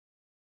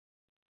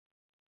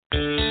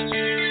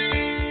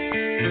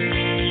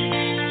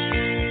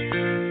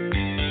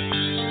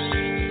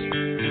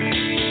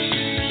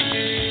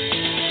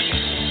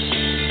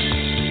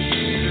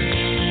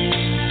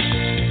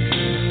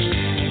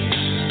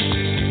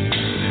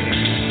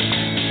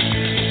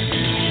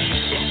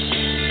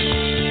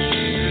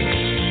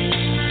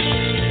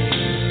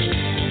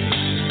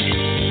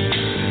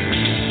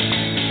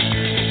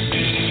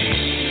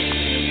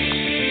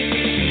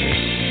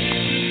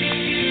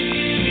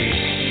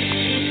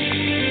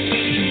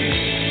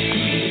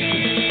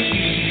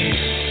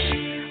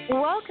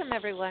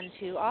everyone,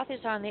 to Authors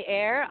on the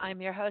Air.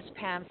 I'm your host,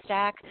 Pam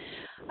Stack.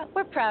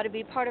 We're proud to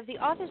be part of the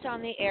Authors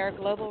on the Air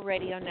Global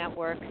Radio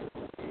Network.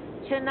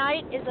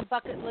 Tonight is a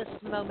bucket list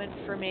moment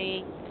for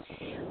me.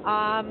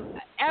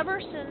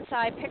 Ever since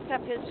I picked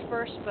up his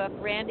first book,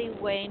 Randy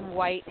Wayne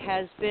White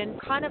has been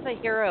kind of a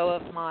hero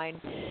of mine.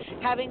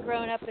 Having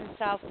grown up in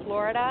South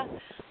Florida,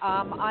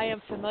 I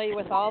am familiar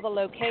with all the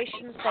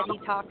locations that he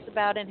talks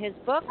about in his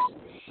books,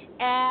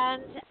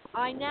 and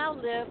I now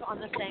live on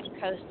the same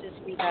coast as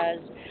he does.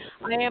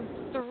 I am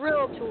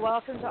thrilled to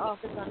welcome to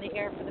Authors on the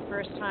Air for the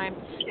first time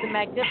the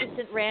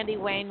magnificent Randy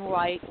Wayne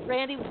White.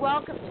 Randy,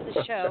 welcome to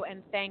the show,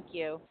 and thank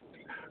you.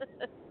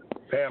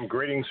 Pam,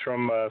 greetings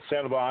from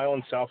Sanibel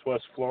Island,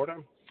 Southwest Florida.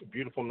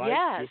 Beautiful night.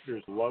 Yes.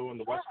 Jupiter's low in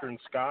the western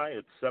sky.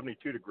 It's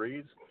 72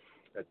 degrees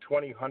at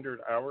 2000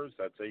 hours.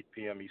 That's 8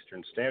 p.m.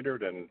 Eastern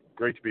Standard, and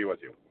great to be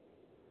with you.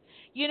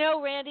 You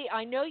know, Randy,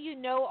 I know you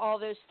know all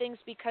those things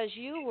because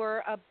you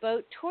were a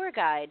boat tour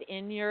guide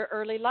in your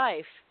early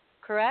life,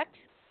 correct?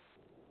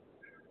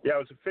 Yeah, I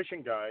was a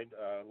fishing guide,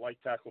 light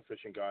tackle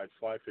fishing guide,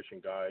 fly fishing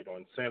guide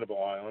on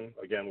Sanibel Island,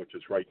 again, which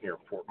is right near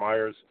Fort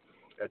Myers.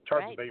 At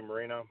Tarpon Bay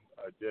Marina,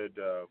 I did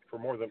for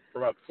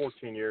about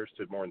 14 years,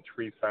 did more than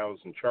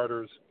 3,000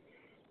 charters.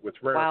 With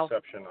rare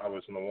exception, I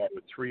was in the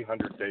water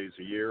 300 days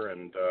a year,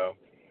 and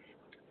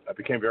I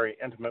became very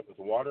intimate with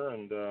the water,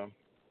 and I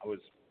was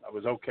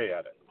okay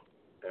at it.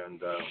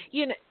 And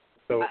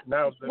so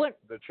now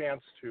the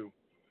chance to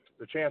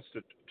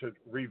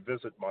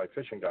revisit my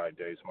fishing guide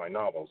days, my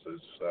novels,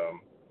 is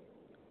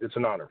it's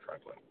an honor,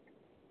 frankly.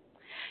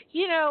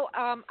 You know,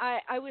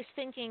 I was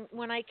thinking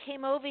when I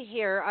came over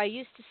here, I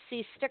used to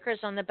see stickers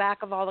on the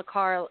back of all the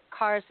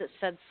cars that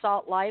said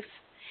Salt Life,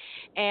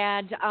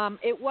 and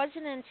it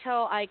wasn't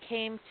until I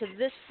came to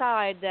this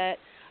side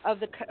of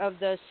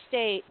the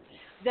state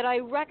that I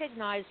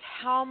recognized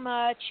how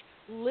much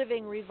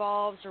living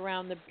revolves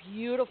around the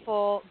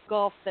beautiful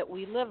Gulf that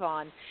we live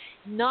on.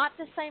 Not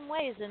the same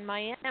way as in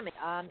Miami.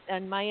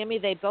 In Miami,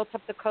 they built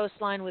up the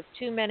coastline with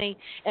too many,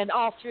 and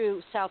all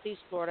through Southeast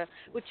Florida,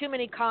 with too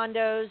many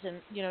condos,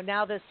 and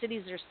now the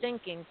cities are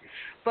sinking.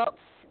 But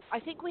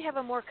I think we have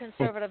a more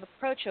conservative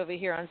approach over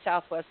here on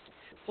Southwest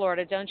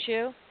Florida, don't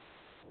you?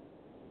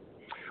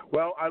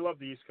 Well, I love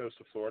the East Coast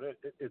of Florida.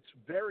 It's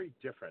very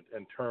different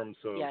in terms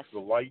of the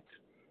light,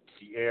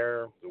 the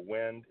air, the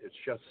wind. It's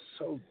just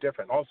so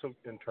different. Also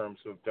in terms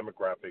of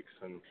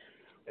demographics and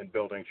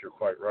buildings, you're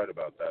quite right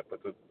about that.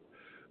 But the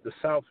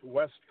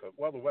Southwest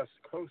Coast, the West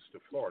Coast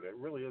of Florida, it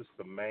really is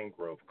the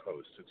mangrove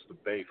coast. It's the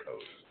Bay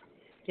Coast.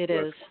 It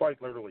is.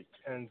 Quite literally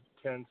tens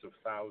of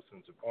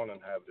thousands of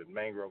uninhabited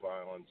mangrove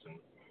islands and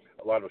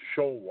a lot of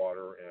shoal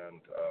water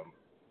and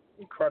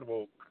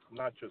incredible,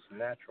 not just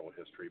natural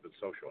history, but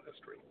social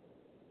history.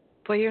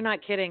 Well, you're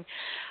not kidding.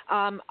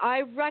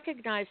 I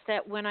recognized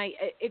that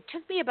it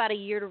took me about a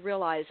year to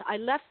realize. I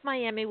left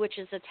Miami, which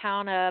is a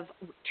town of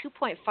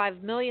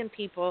 2.5 million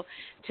people,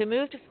 to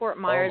move to Fort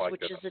Myers,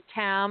 which is a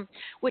town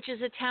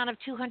of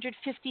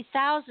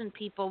 250,000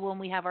 people when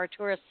we have our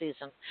tourist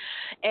season.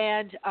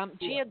 And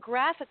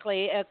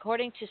geographically,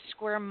 according to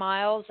square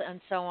miles and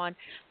so on,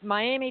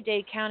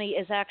 Miami-Dade County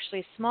is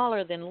actually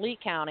smaller than Lee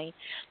County,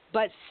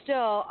 but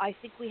still, I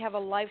think we have a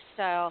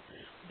lifestyle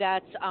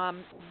that's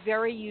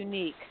very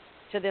unique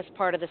to this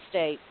part of the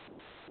state.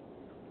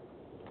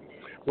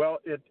 Well,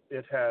 it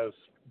has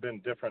been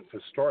different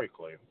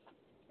historically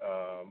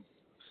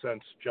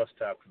since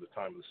just after the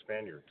time of the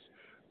Spaniards.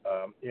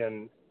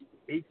 In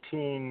I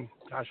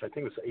think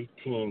it was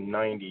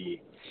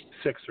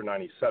 1896 or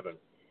 97,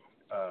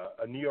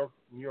 a New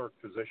York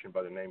physician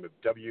by the name of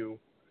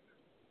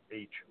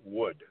W.H.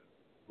 Wood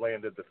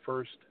landed the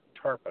first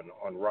tarpon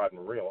on rod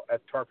and reel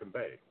at Tarpon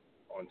Bay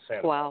on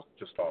Sanibel,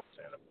 just off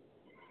Sanibel.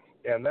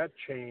 And that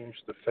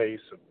changed the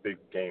face of big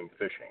game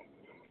fishing.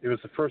 It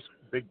was the first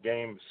big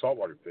game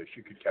saltwater fish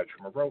you could catch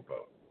from a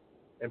rowboat.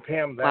 And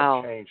Pam,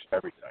 that changed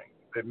everything.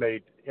 It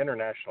made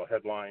international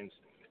headlines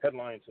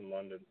in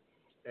London,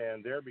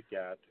 and there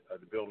begat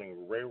the building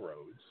of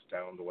railroads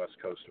down the west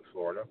coast of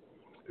Florida.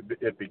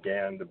 It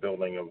began the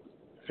building of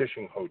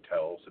fishing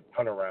hotels at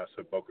Punta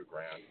Rassa, Boca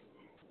Grande,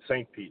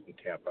 St. Pete, and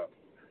Tampa.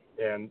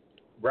 And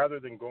rather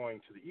than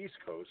going to the East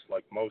Coast,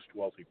 like most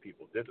wealthy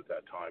people did at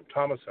that time,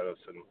 Thomas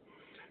Edison,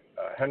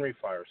 Henry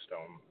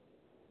Firestone,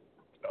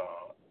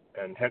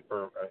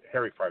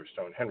 Harry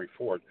Firestone, Henry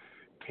Ford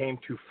came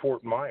to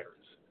Fort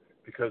Myers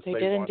because they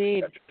wanted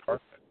to catch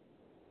tarpon,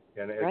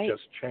 and it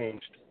just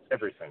changed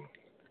everything.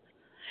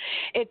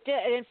 It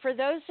did, and for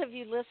those of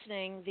you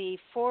listening, the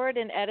Ford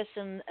and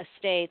Edison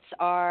estates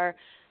are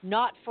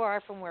not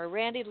far from where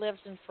Randy lives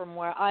and from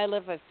where I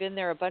live. I've been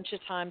there a bunch of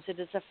times. It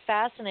is a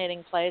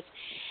fascinating place,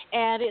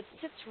 and it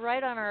sits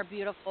right on our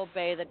beautiful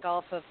bay, the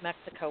Gulf of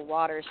Mexico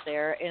waters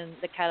there in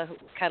the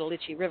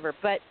Cataloochee River.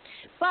 But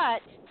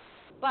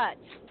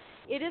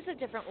it is a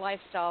different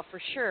lifestyle for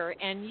sure,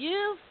 and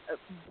you've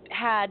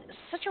had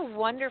such a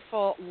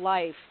wonderful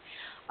life.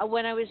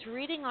 When I was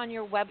reading on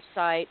your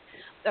website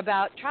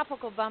about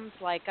tropical bums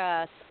like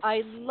us,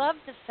 I love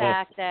the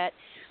fact that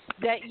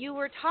you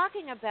were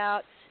talking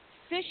about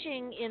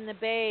fishing in the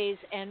bays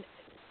and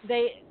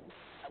they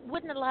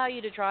wouldn't allow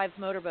you to drive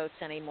motorboats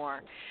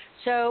anymore.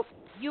 So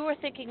you were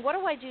thinking, what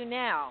do I do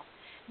now?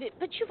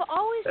 But you've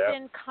always Yeah.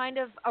 been kind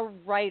of a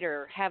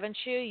writer, haven't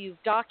you?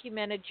 You've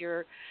documented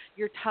your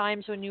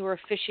times when you were a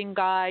fishing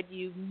guide.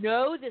 You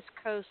know this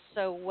coast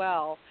so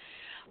well.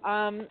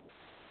 Um,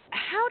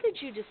 how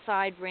did you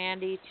decide,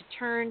 Randy, to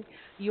turn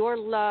your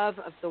love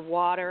of the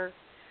water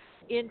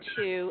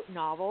into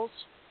novels?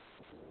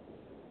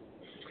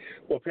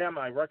 Well, Pam,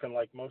 I reckon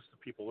like most of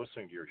the people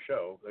listening to your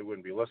show, they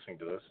wouldn't be listening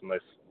to this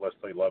unless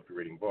they loved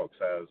reading books,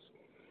 as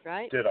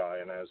Right? did I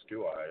and as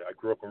do I. I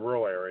grew up in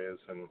rural areas,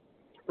 and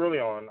early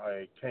on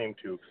I came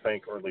to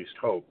think, or at least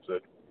hope,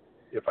 that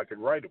if I could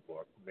write a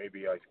book,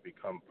 maybe I could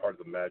become part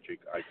of the magic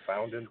I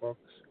found in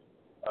books.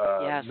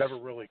 Yes. Never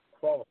really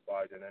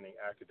qualified in any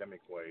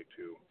academic way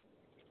to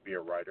be a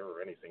writer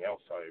or anything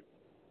else. I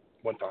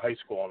went to high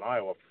school in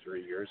Iowa for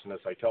 3 years, and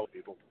as I tell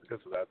people, because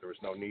of that, there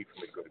was no need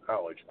for me to go to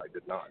college. I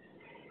did not.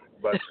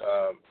 But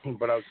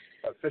but I was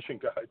a fishing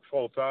guide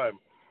full time,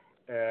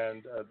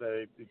 and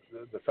the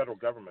federal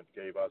government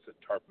gave us at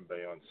Tarpon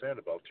Bay on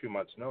Sanibel 2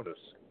 months' notice.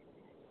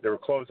 They were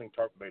closing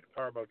Tarpon Bay to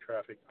powerboat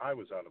traffic. I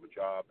was out of a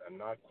job and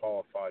not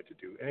qualified to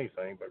do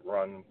anything but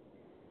run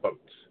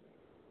boats.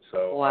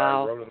 So I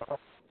Wow. wrote a novel.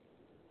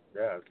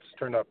 Yeah, it's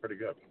turned out pretty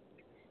good.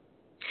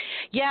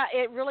 Yeah,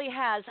 it really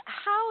has.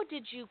 How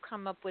did you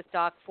come up with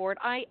Doc Ford?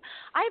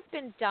 I've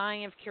been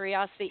dying of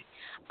curiosity.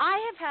 I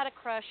have had a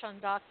crush on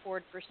Doc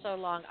Ford for so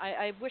long.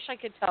 I wish I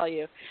could tell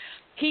you.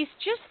 He's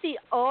just the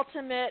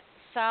ultimate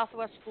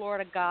Southwest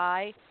Florida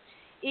guy,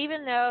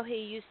 even though he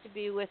used to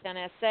be with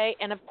NSA.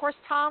 And of course,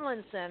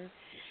 Tomlinson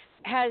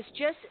has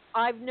just,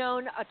 I've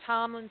known a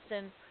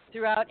Tomlinson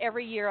throughout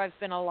every year I've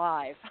been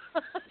alive.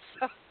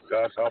 So,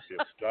 God help you.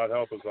 God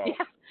help us all.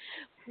 yeah,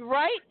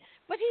 right?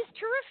 But he's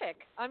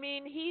terrific. I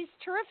mean, he's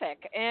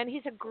terrific, and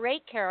he's a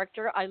great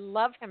character. I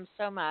love him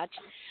so much.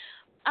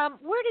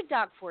 Where did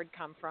Doc Ford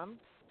come from?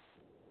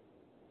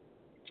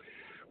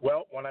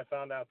 Well, when I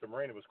found out the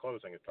marina was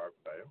closing at Tarpon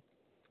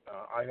Bay,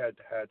 I had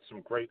had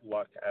some great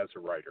luck as a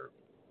writer.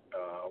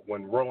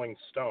 When Rolling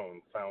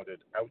Stone founded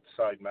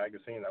Outside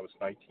Magazine, that was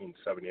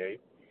 1978,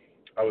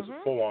 I was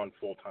a full-on,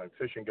 full-time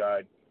fishing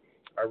guide.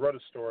 I wrote a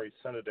story,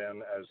 sent it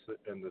in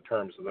in the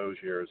terms of those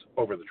years,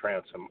 over the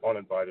transom,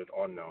 uninvited,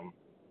 unknown.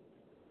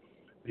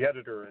 The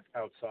editor at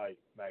Outside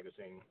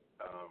Magazine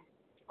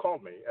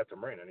called me at the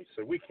marina, and he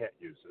said, "We can't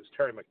use this."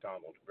 Terry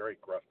McDonald, very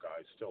gruff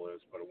guy, still is,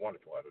 but a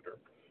wonderful editor.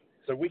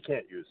 So we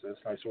can't use this.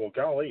 And I said, "Well,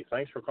 golly,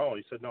 thanks for calling."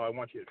 He said, "No, I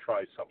want you to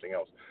try something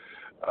else."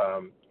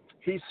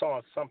 He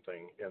saw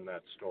something in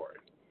that story.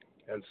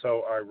 And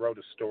so I wrote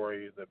a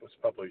story that was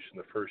published in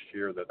the first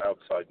year that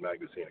Outside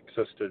Magazine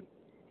existed.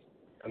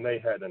 And they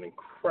had an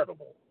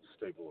incredible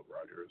stable of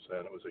writers,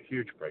 and it was a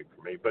huge break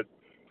for me. But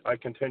I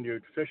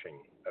continued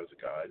fishing as a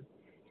guide.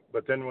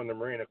 But then when the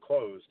marina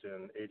closed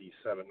in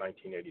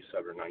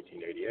 1987,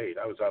 1988,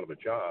 I was out of a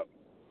job.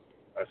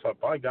 I thought,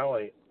 by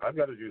golly, I've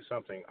got to do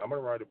something. I'm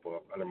going to write a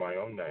book under my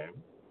own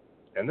name,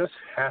 and this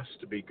has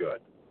to be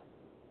good.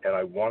 And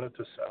I wanted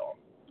to sell.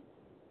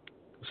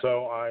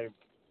 So I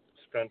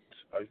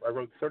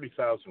wrote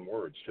 30,000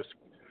 words, just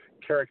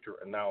character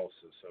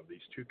analysis of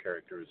these two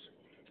characters,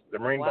 the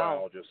marine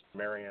biologist,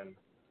 Marion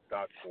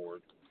Doc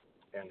Ford,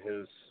 and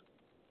his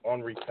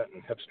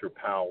unrepentant hipster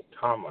pal,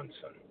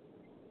 Tomlinson.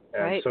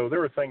 And so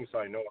there are things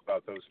I know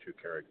about those two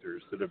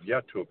characters that have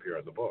yet to appear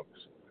in the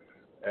books.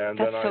 And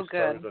then I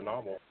started a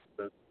novel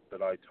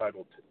that I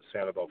titled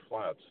Sanibel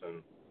Flats.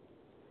 And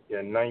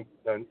in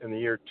the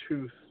year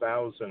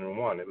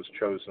 2001, it was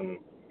chosen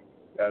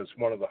as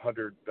one of the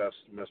 100 best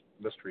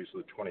mysteries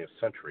of the 20th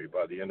century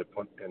by the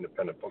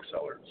independent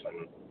booksellers.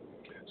 And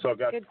so I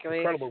got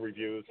incredible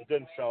reviews. It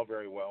didn't sell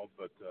very well,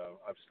 but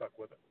I've stuck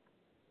with it.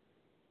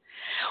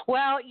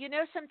 Well, you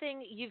know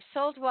something, you've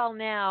sold well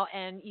now,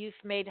 and you've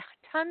made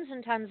tons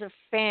and tons of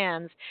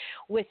fans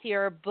with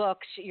your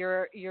books,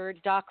 your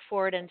Doc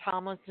Ford and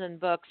Tomlinson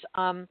books.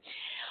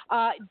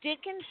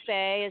 Dinkins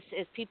Bay,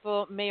 as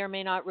people may or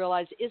may not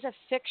realize, is a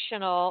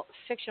fictional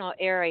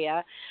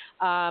area.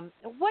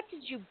 What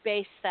did you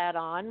base that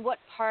on? What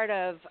part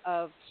of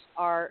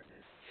our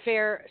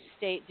fair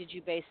state did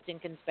you base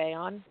Dinkins Bay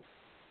on?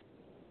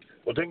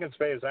 Well, Dinkins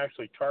Bay is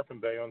actually Tarpon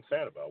Bay on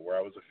Sanibel, where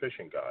I was a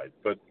fishing guide.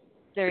 But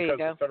because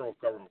the federal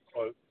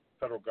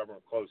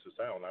government closed us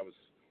down, I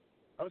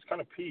was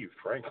kind of peeved,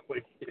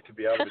 frankly, to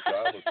be out of a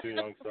job with two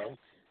young sons.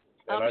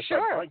 And I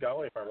thought, by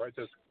golly, if I write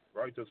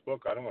this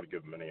book, I don't want to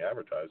give them any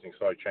advertising.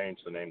 So I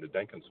changed the name to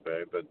Dinkins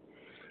Bay. But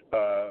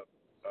a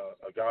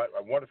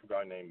wonderful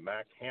guy named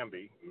Mac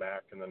Hamby,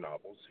 Mac in the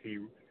novels, he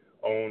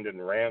owned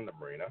and ran the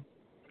marina.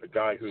 A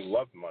guy who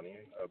loved money,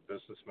 a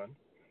businessman.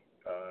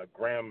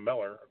 Graham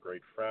Miller, a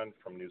great friend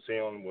from New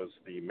Zealand, was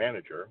the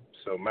manager.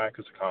 So Mac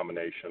is a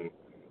combination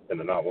in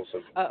the novels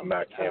of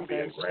Mac Hamby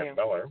and Graham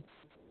Miller.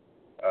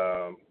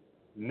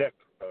 Nick,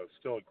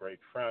 still a great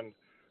friend,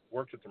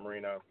 worked at the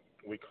marina.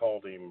 We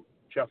called him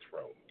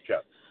Jethro,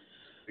 Jeff,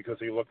 because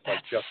he looked like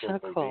Jethro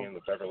Bodine, the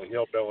Beverly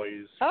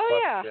Hillbillies. Oh,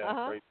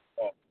 yeah.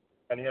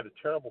 And he had a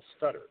terrible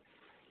stutter.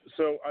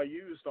 So I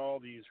used all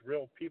these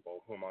real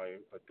people whom I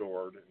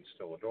adored and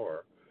still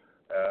adore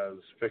as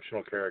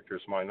fictional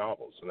characters in my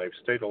novels, and they've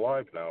stayed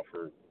alive now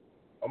for,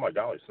 oh my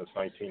golly, since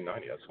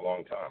 1990. That's a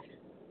long time.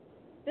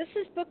 This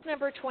is book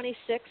number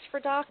 26 for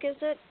Doc, is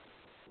it?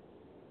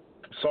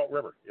 Salt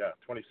River, yeah,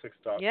 26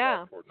 Doc, Yeah.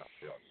 Doc Ford novels.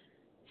 Yes.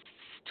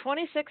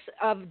 26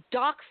 of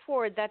Doc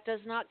Ford. That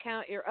does not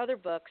count your other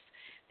books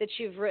that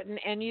you've written,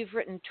 and you've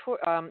written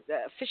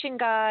fishing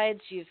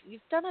guides.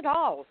 You've done it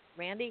all,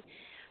 Randy.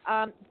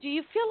 Do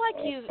you feel like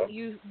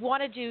you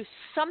want to do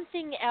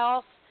something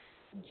else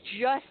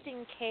just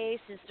in case?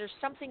 Is there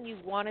something you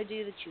want to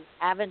do that you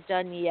haven't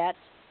done yet?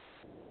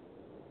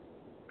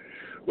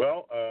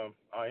 Well,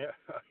 I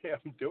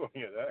am doing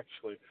it,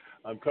 actually.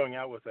 I'm coming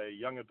out with a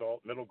young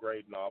adult middle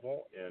grade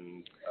novel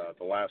in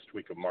the last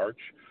week of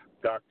March.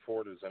 Doc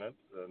Ford is in it.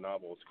 The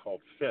novel is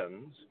called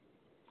Fins,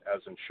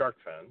 as in shark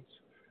fins.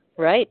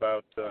 Right. It's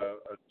about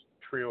a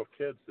trio of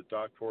kids that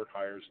Doc Ford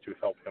hires to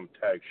help him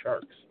tag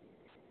sharks.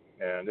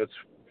 And it's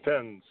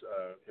Fins,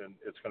 and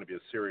it's going to be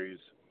a series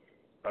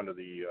under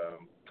the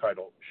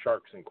title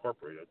Sharks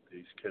Incorporated.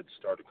 These kids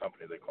start a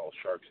company they call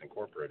Sharks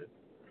Incorporated.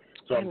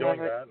 So I'm doing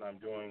that, and I'm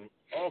doing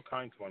all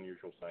kinds of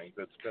unusual things.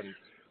 It's been,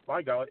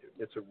 my golly,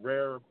 it's a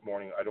rare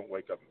morning I don't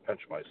wake up and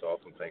pinch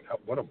myself and think,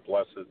 what a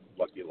blessed,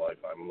 lucky life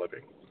I'm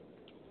living.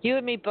 You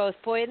and me both.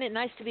 Boy, isn't it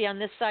nice to be on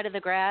this side of the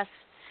grass?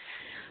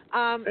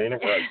 Ain't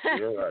it right?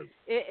 You're right.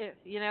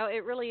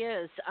 It really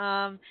is.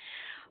 Have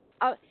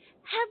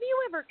you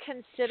ever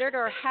considered,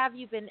 or have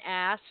you been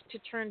asked to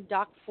turn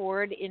Doc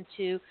Ford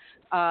into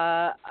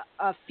a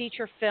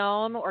feature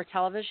film or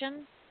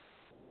television?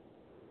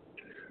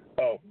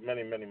 Oh,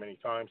 many, many, many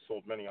times.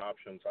 Sold many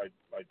options. I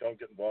don't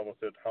get involved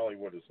with it.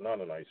 Hollywood is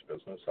not a nice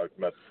business. I've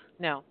met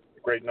a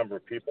great number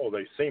of people.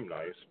 They seem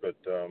nice, but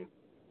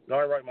no,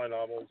 I write my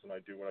novels and I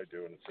do what I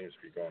do, and it seems to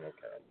be going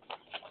okay.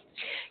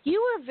 You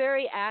are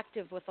very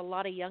active with a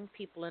lot of young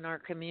people in our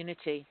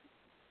community,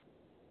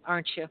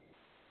 aren't you?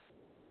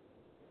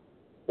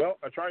 Well,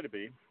 I try to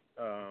be.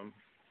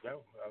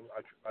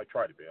 I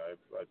try to be.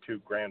 I have two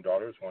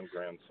granddaughters, one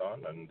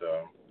grandson, and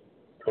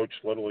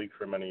coached Little League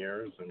for many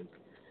years, and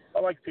I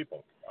like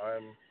people. I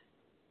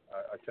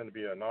tend to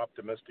be an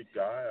optimistic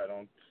guy. I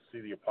don't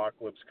see the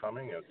apocalypse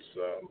coming. I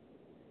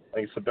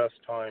think it's the best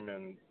time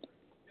in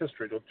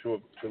history to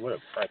live,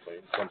 frankly,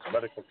 in terms of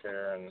medical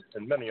care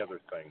and many other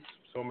things.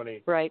 So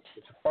many. Right.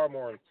 It's a far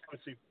more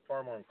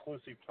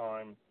inclusive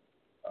time,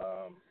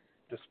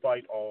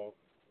 despite all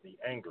the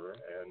anger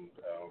and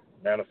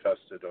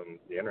manifested on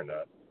the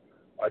internet.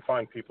 I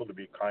find people to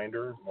be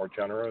kinder, more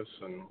generous,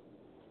 and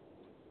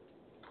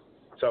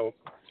so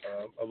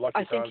a lucky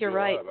time. I think you're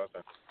right.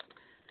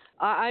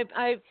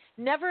 I've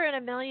never in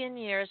a million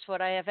years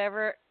would I have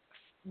ever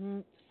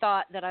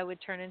thought that I would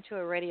turn into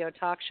a radio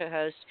talk show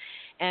host.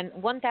 And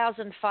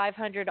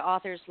 1,500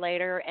 authors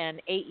later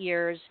and 8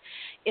 years,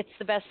 it's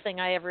the best thing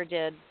I ever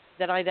did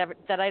that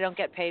I don't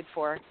get paid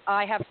for.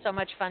 I have so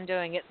much fun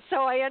doing it.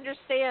 So I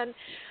understand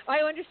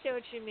what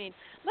you mean.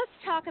 Let's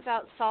talk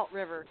about Salt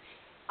River.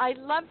 I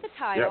love the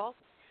title.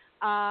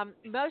 Yep.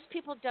 Most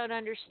people don't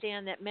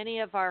understand that many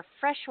of our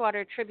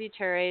freshwater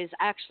tributaries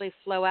actually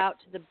flow out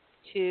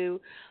to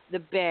the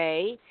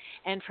bay,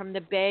 and from the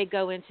bay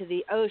go into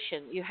the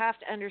ocean. You have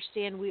to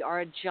understand we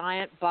are a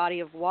giant body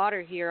of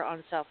water here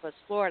on Southwest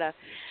Florida.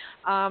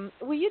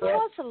 Will you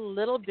tell us a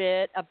little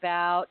bit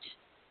about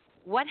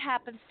what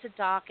happens to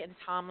Doc and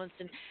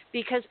Tomlinson?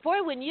 Because,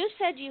 boy, when you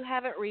said you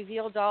haven't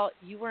revealed all,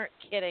 you weren't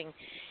kidding.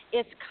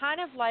 It's kind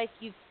of like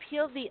you've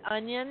peeled the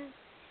onion,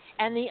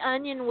 and the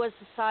onion was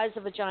the size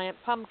of a giant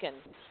pumpkin.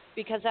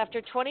 Because after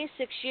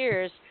 26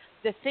 years,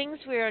 the things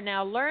we are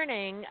now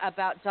learning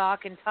about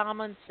Doc and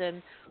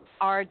Tomlinson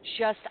are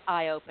just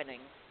eye-opening.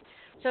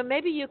 So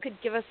maybe you could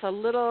give us a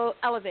little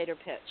elevator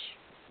pitch.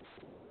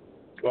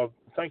 Well,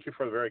 thank you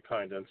for the very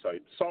kind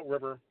insight. Salt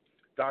River,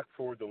 Doc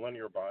Ford, the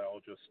linear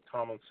biologist,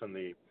 Tomlinson,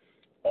 the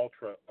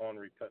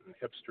ultra-unrepentant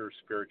hipster,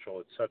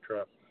 spiritual,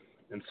 etc.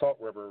 In Salt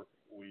River,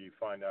 we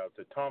find out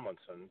that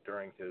Tomlinson,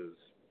 during his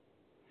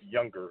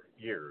younger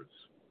years,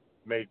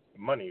 made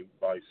money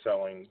by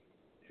selling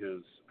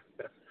his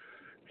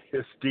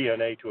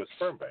DNA to a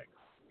sperm bank.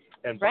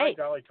 And by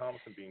golly,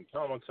 Tomlinson being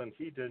Tomlinson,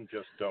 he didn't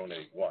just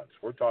donate once.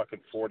 We're talking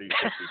 40,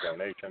 50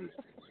 donations.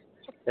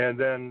 And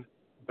then,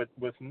 but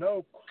with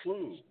no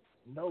clue,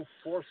 no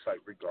foresight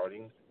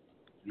regarding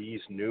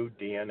these new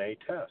DNA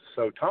tests.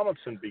 So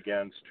Tomlinson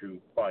begins to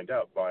find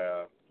out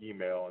via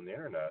email and the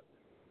internet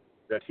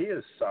that he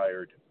has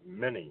sired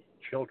many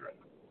children,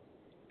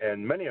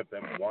 and many of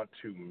them want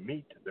to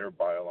meet their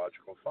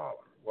biological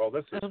father. Well,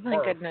 this is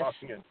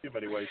talking in too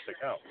many ways to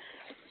count.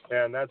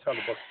 And that's how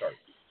the book starts.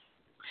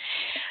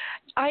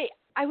 I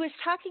was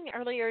talking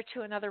earlier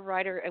to another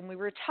writer, and we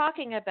were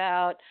talking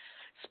about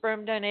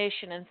sperm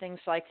donation and things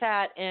like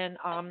that. And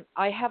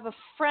I have a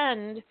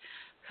friend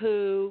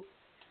who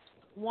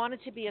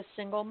wanted to be a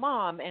single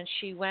mom, and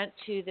she went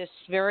to this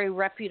very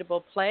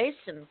reputable place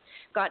and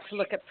got to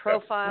look at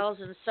profiles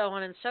and so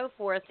on and so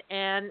forth,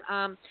 and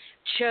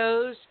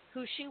chose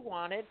who she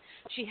wanted.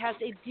 She has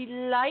a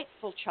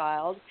delightful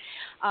child,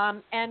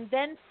 and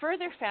then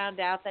further found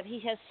out that he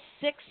has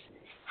 6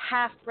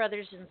 half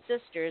brothers and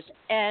sisters,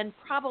 and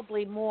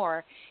probably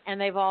more, and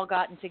they've all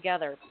gotten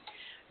together.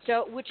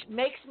 So, which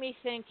makes me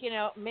think,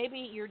 maybe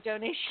your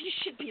donation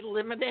should be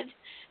limited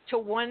to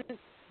one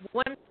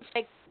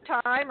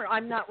time, or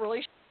I'm not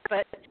really sure,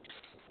 but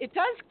it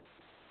does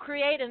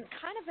create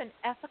kind of an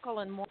ethical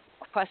and moral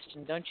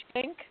question, don't you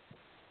think?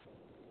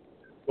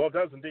 Well, it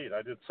does indeed.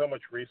 I did so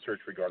much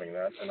research regarding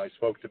that, and I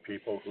spoke to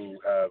people who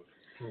have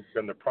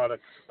been the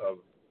products of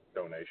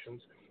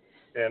donations.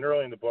 And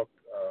early in the book,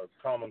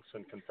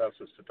 Tomlinson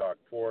confesses to Doc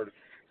Ford,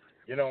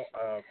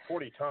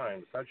 40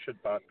 times, that should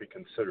not be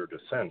considered a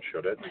sin,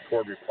 should it? And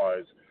Ford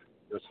replies,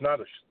 it's not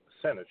a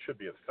sin, it should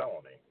be a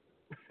felony.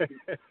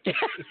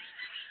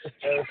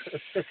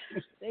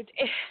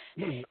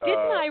 Didn't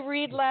I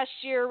read last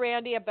year,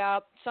 Randy,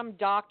 about some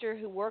doctor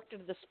who worked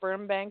at the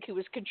sperm bank who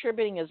was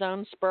contributing his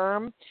own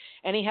sperm,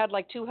 and he had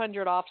like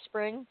 200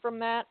 offspring from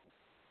that?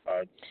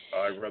 I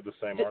read the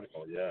same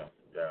article. Yeah.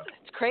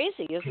 It's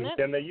crazy, isn't it?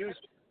 And they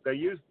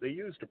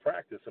used a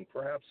practice, and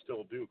perhaps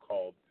still do,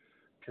 called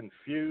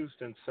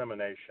confused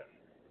insemination,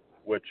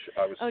 which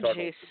I was startled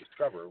to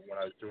discover when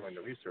I was doing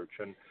the research.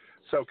 And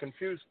so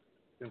confused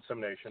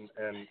insemination,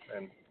 and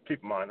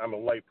keep in mind, I'm a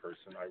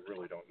layperson. I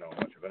really don't know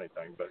much of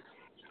anything, but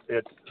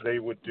they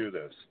would do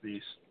this. The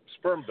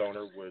sperm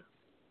donor would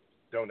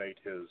donate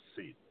his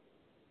seed,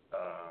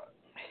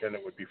 and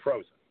it would be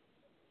frozen.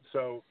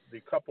 So the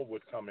couple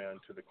would come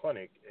into the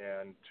clinic,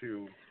 and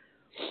to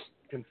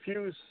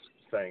confuse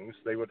things,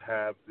 they would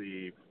have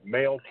the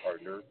male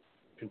partner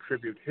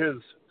contribute his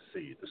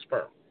seed, the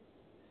sperm,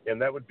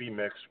 and that would be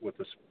mixed with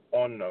the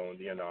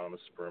anonymous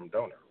sperm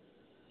donor.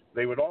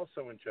 They would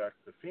also inject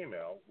the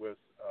female with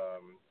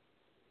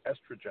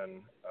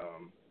estrogen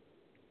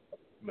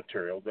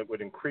material that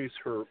would increase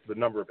the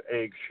number of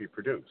eggs she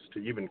produced to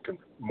even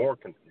more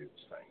confuse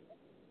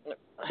things.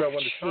 So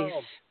when the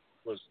child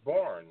was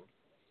born,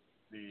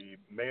 the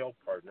male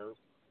partner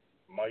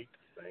might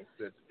think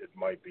that it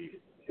might be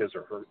his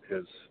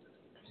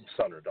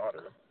son or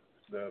daughter.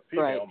 The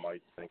female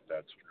might think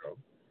that's true.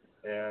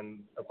 And,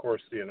 of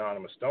course, the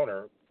anonymous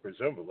donor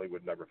presumably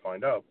would never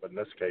find out, but in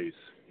this case,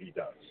 he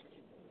does.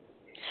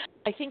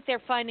 I think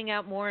they're finding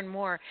out more and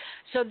more.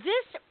 So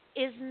this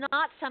is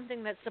not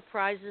something that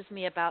surprises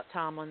me about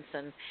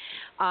Tomlinson.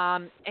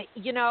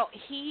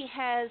 He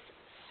has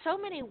so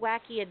many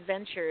wacky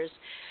adventures,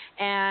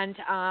 and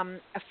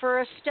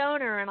for a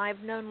stoner, and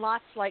I've known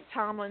lots like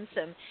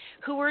Tomlinson,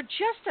 who are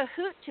just a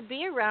hoot to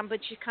be around, but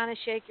you kind of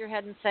shake your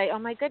head and say, oh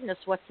my goodness,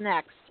 what's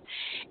next?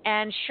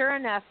 And sure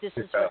enough, this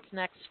is what's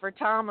next for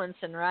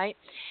Tomlinson, right?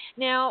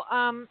 Now,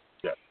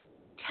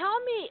 tell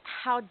me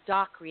how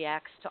Doc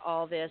reacts to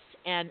all this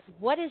and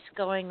what is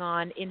going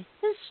on in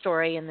his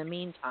story in the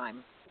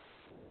meantime.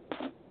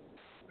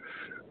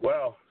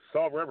 Well,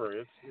 Salt River,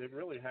 it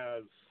really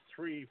has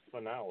 3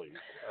 finales,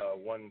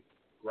 one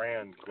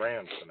grand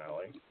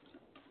finale.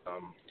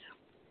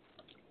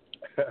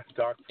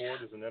 Doc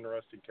Ford is an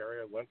interesting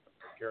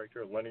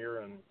character,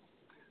 linear,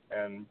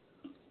 and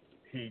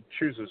he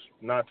chooses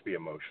not to be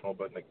emotional,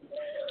 but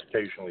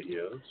occasionally he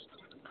is.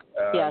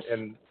 Yes.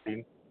 And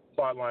the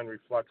plotline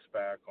reflects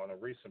back on a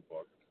recent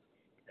book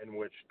in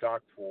which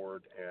Doc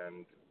Ford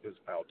and his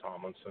pal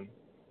Tomlinson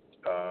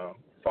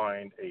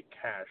find a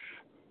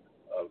cache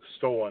of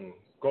stolen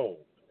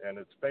gold. And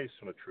it's based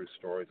on a true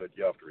story that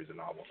you have to read the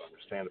novel to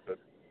understand it.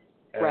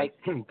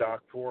 And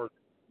Doc Ford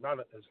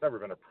has never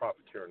been a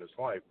profiteer in his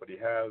life, but he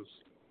has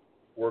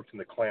worked in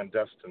the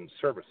clandestine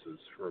services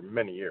for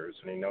many years,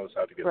 and he knows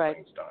how to get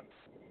things done.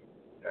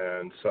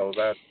 And so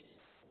that's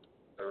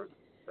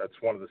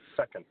one of the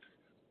second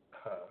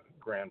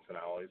grand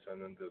finales,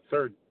 and then the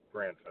third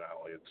grand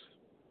finale,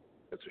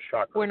 it's a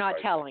shocker. We're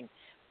not telling.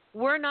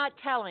 We're not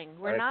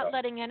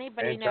letting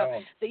anybody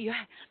know that you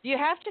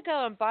have to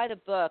go and buy the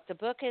book. The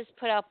book is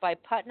put out by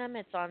Putnam.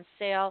 It's on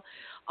sale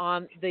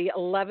on the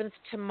 11th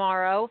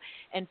tomorrow.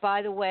 And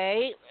by the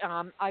way,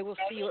 I will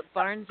see you at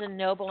Barnes &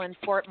 Noble in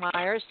Fort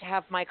Myers to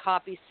have my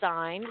copy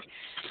signed.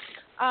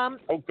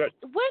 Good.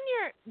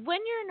 When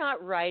you're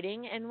not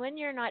writing, and when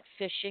you're not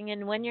fishing,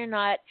 and when you're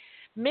not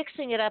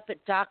mixing it up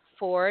at Doc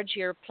Ford's,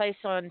 your place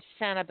on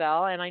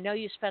Sanibel, and I know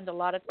you spend a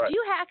lot of time. Do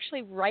you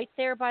actually write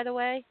there, by the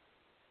way?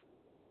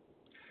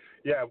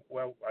 Yeah,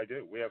 well, I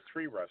do. We have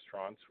 3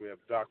 restaurants. We have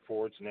Doc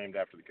Ford's, named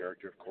after the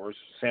character, of course,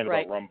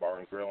 Sanibel Rum Bar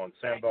and Grill on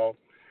Sanibel.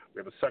 We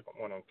have a second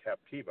one on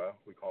Captiva.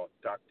 We call it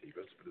Doc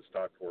Tiva's, but it's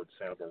Doc Ford's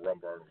Sanibel Rum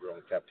Bar and Grill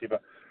on Captiva.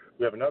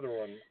 We have another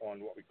one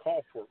on what we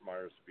call Fort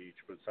Myers Beach,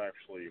 but it's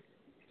actually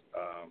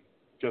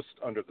just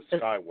under the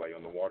Skyway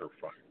on the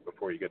waterfront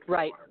before you get to Fort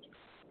Myers.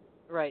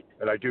 Right.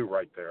 And I do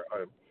write there,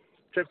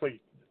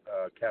 particularly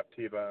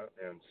Captiva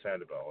and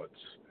Sanibel.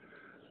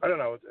 I don't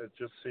know, it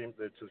just seems,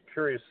 it's a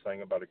curious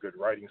thing about a good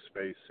writing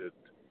space. It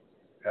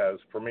has,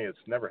 for me,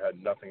 it's never had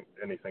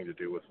anything to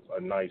do with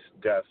a nice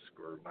desk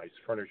or nice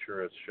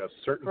furniture. It's just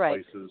certain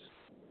places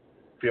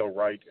feel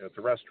right. At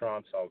the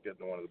restaurants, I'll get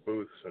into one of the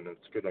booths, and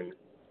it's good, and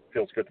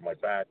feels good to my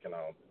back, and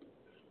I'll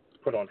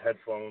put on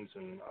headphones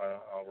and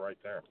I'll write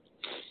there.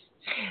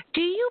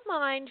 Do you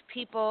mind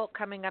people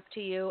coming up to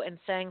you and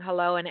saying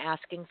hello and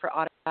asking for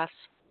autographs?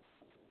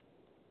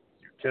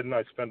 You're kidding?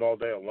 I spend all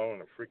day alone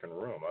in a freaking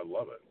room. I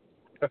love it.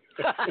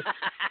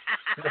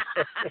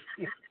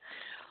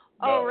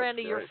 Oh, No,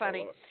 Randy, it's you're great.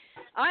 funny.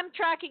 I'm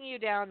tracking you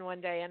down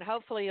one day, and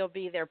hopefully you'll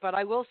be there, but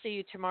I will see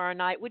you tomorrow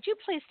night. Would you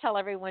please tell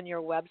everyone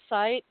your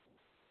website?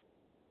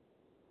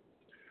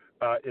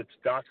 It's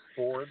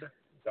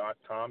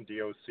docford.com,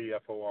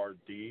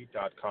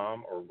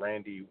 DOCFORD.com, or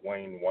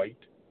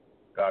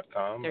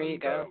RandyWayneWhite.com. There you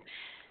go.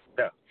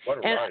 Yeah, what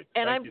a ride.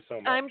 Thank you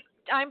so much.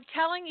 I'm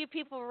telling you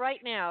people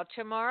right now,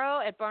 tomorrow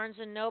at Barnes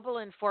 & Noble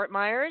in Fort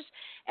Myers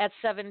at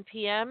 7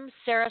 p.m.,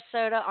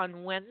 Sarasota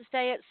on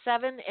Wednesday at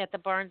 7 at the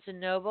Barnes &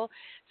 Noble,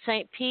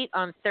 St. Pete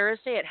on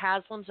Thursday at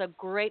Haslam's, a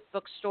great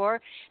bookstore.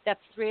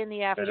 That's 3 in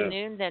the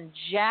afternoon. Then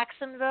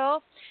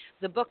Jacksonville,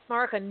 the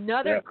Bookmark,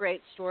 another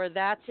great store.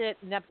 That's at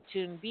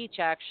Neptune Beach,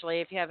 actually,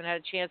 if you haven't had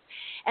a chance.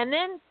 And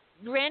then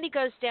Randy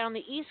goes down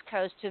the East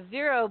Coast to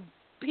Vero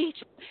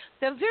Beach.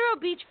 The Vero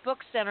Beach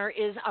Book Center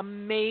is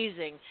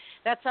amazing.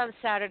 That's on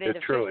Saturday the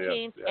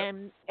 15th. Yeah.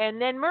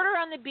 And then Murder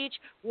on the Beach,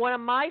 one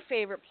of my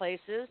favorite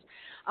places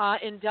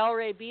in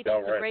Delray Beach.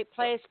 It's a great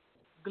place.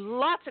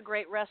 Lots of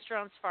great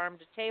restaurants,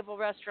 farm-to-table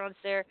restaurants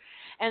there.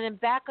 And then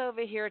back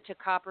over here to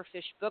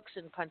Copperfish Books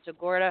in Punta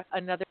Gorda,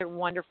 another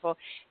wonderful.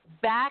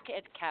 Back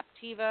at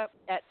Captiva,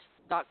 at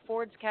Doc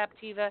Ford's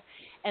Captiva,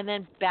 and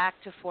then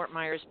back to Fort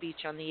Myers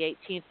Beach on the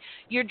 18th.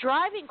 You're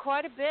driving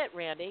quite a bit,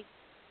 Randy.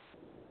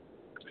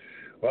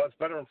 Well, it's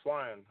better than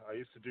flying. I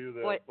used to do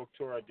the book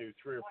tour. I'd do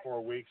 3 or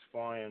 4 weeks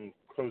flying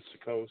coast to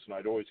coast, and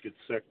I'd always get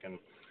sick and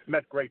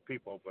met great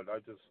people, but I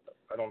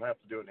don't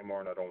have to do it anymore,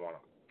 and I don't want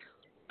to.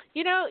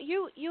 You know,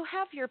 you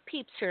have your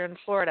peeps here in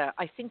Florida.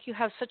 I think you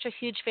have such a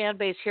huge fan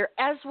base here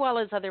as well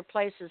as other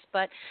places,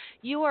 but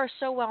you are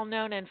so well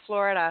known in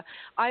Florida.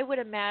 I would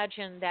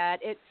imagine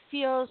that it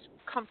feels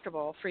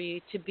comfortable for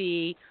you to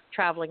be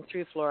traveling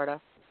through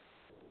Florida.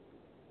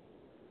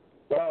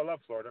 Well, I love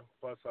Florida.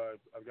 Plus,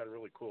 I've got a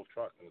really cool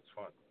truck, and it's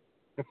fun.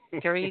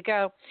 There you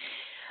go.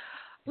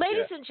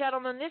 Ladies and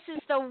gentlemen, this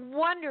is the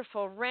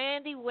wonderful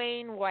Randy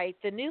Wayne White.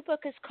 The new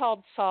book is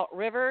called Salt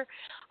River.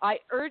 I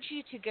urge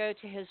you to go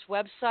to his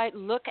website,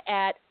 look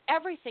at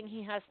everything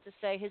he has to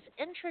say. His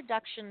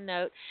introduction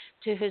note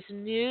to his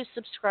new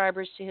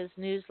subscribers to his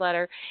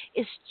newsletter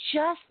is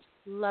just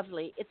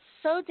lovely. It's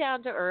so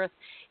down to earth.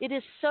 It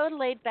is so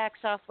laid back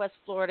Southwest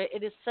Florida.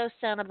 It is so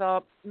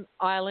Sanibel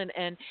Island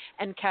and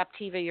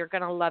Captiva. You're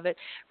going to love it.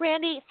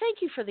 Randy, thank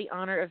you for the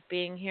honor of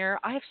being here.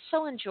 I have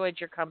so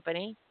enjoyed your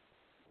company.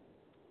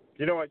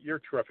 You know what? You're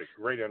terrific.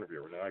 Great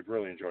interview, and I've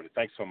really enjoyed it.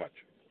 Thanks so much.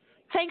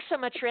 Thanks so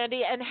much,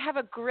 Randy, and have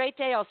a great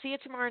day. I'll see you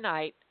tomorrow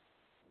night.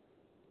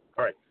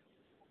 All right.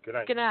 Good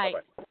night. Good night.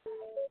 Bye-bye.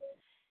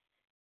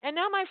 And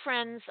now, my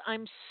friends,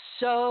 I'm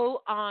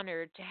so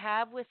honored to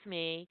have with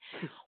me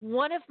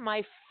one of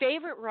my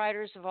favorite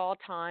writers of all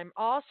time,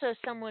 also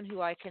someone who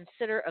I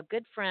consider a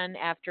good friend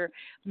after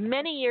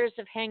many years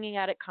of hanging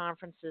out at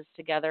conferences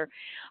together.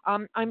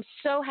 I'm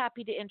so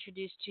happy to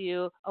introduce to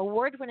you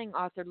award-winning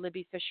author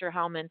Libby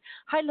Fisher-Hellman.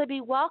 Hi,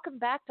 Libby. Welcome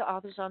back to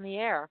Authors on the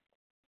Air.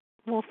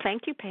 Well,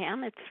 thank you,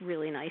 Pam. It's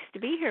really nice to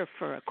be here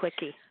for a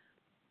quickie.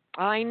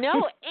 I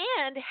know,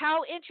 and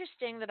how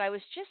interesting that I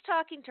was just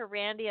talking to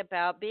Randy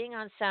about being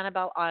on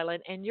Sanibel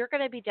Island, and you're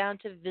going to be down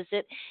to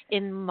visit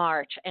in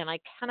March, and I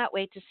cannot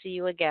wait to see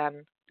you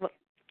again. Well,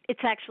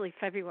 it's actually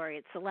February.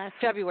 It's the last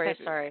February, week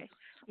of February.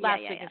 Last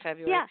week in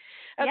February. Yeah,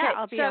 okay,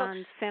 I'll be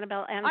on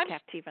Sanibel and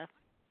Captiva.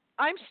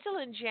 I'm still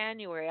in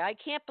January. I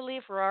can't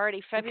believe we're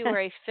already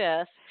February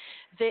 5th.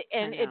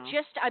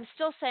 I'm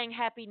still saying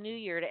Happy New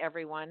Year to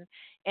everyone.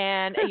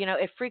 And,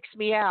 it freaks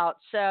me out.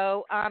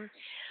 So,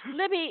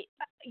 Libby,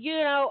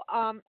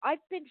 I've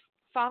been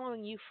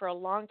following you for a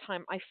long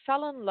time. I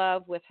fell in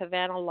love with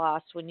Havana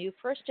Lost when you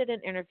first did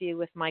an interview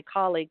with my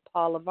colleague,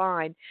 Paul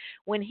Levine,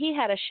 when he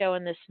had a show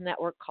in this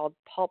network called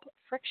Pulp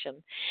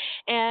Friction.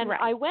 And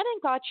I went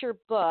and got your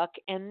book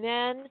and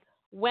then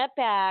went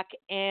back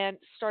and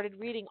started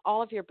reading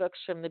all of your books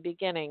from the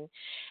beginning.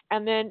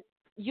 And then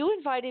you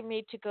invited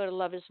me to go to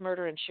Love is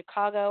Murder in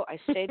Chicago. I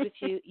stayed with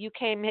you. You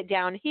came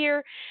down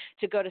here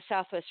to go to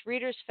Southwest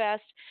Readers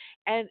Fest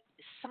and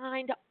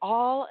signed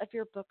all of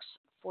your books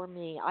for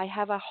me. I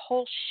have a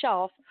whole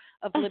shelf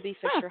of Libby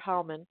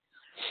Fisher-Hellman.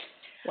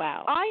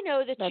 Wow. I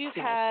know that That's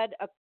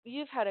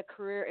you've had a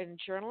career in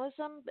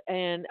journalism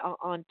and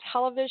on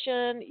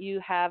television.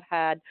 You have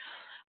had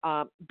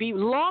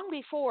long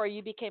before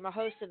you became a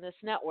host in this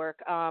network.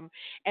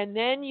 And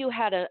then you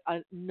had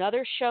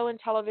another show in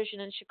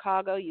television in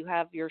Chicago. You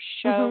have your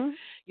show,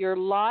 your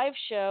live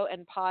show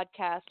and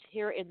podcast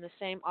here in the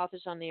same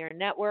Authors on the Air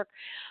network,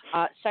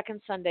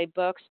 Second Sunday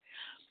Books.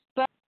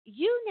 But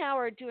you now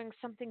are doing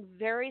something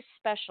very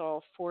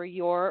special for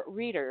your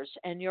readers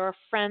and your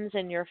friends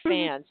and your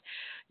fans.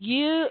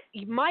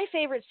 My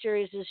favorite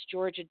series is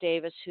Georgia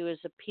Davis, who is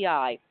a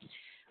PI.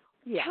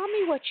 Yes. Tell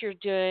me what you're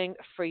doing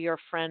for your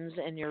friends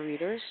and your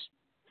readers.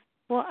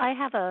 Well, I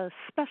have a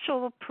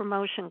special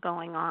promotion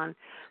going on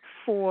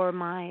for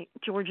my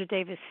Georgia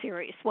Davis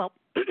series. Well,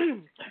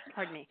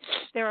 pardon me.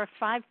 There are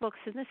 5 books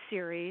in the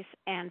series,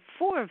 and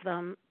 4 of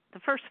them, the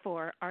first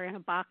 4, are in a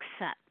box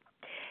set.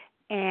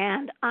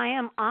 And I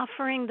am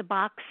offering the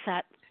box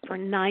set for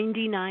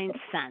 99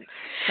 cents.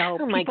 So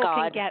people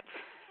can get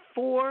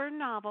 4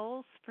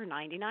 novels for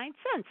 99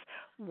 cents.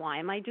 Why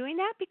am I doing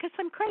that? Because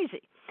I'm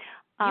crazy.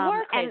 You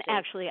are crazy. And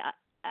actually,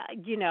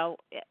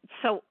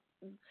 so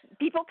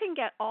people can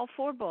get all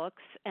 4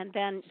 books and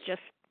then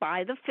just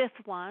buy the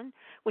 5th one,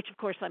 which of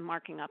course I'm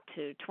marking up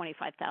to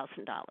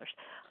 $25,000.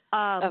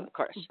 Of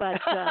course.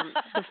 But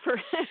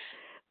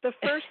the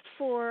first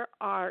 4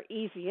 are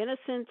Easy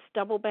Innocence,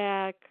 Double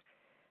Back,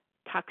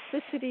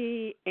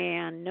 Toxicity,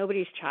 and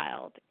Nobody's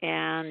Child,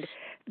 and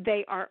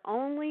they are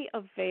only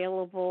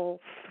available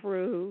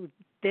through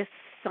this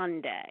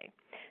Sunday.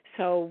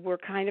 So we're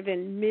kind of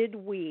in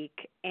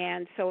midweek,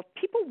 and so if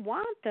people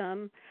want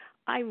them,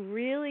 I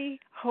really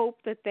hope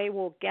that they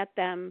will get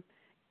them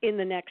in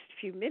the next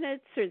few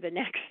minutes or the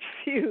next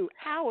few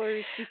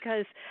hours,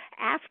 because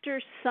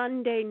after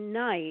Sunday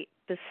night,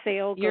 the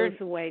sale goes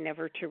away,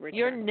 never to return.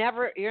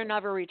 You're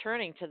never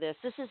returning to this.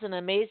 This is an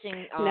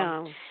amazing,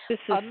 this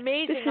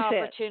is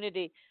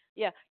opportunity. It.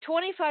 Yeah,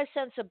 25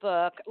 cents a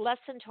book, less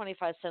than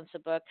 25 cents a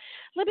book.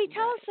 Libby,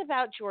 tell us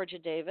about Georgia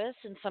Davis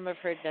and some of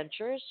her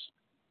adventures.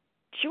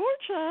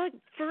 Georgia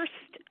first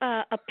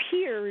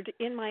appeared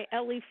in my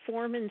Ellie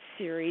Foreman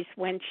series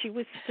when she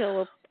was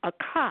still a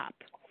cop.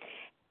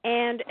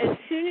 And as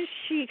soon as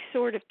she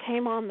sort of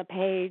came on the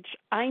page,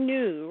 I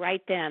knew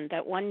right then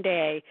that one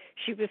day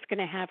she was going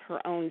to have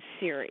her own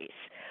series.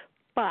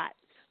 But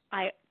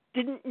I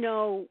didn't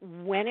know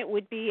when it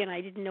would be, and I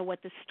didn't know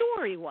what the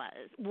story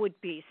would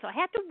be. So I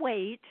had to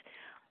wait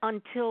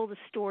until the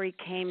story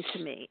came to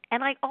me.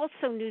 And I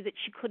also knew that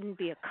she couldn't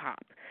be a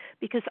cop,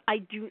 because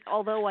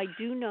although I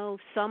do know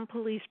some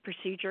police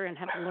procedure and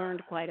have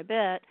learned quite a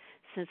bit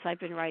since I've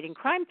been writing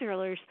crime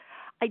thrillers,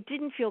 I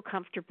didn't feel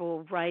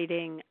comfortable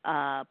writing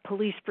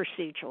police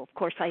procedural. Of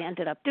course, I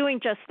ended up doing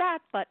just that,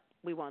 but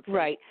we won't say.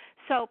 Right.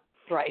 So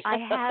right.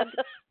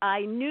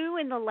 I knew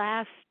in the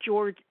last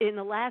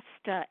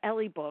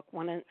Ellie book,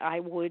 when I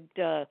would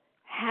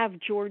have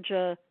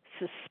Georgia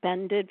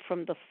suspended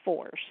from the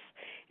force,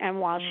 and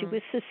while she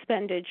was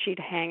suspended, she'd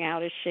hang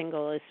out a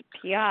shingle as a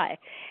PI,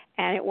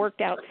 and it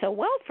worked out so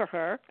well for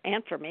her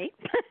and for me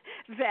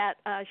that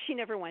she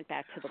never went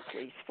back to the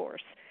police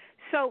force.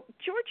 So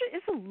Georgia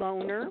is a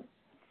loner.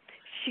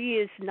 She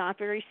is not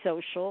very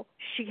social.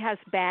 She has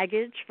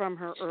baggage from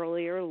her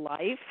earlier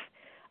life.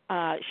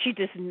 She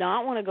does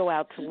not want to go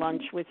out to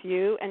lunch with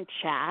you and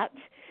chat.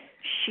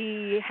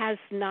 She has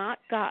not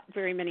got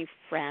very many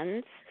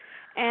friends.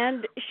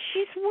 And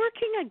she's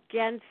working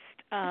against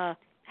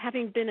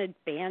having been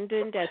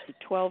abandoned as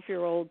a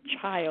 12-year-old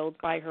child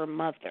by her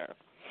mother.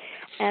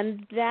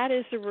 And that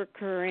is a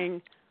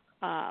recurring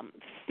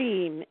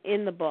theme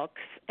in the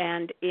books,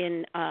 and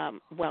in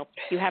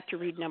you have to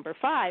read number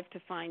 5 to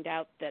find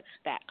out that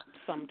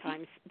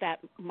sometimes that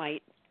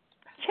might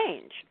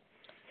change.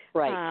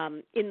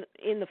 Right. In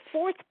the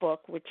 4th book,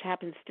 which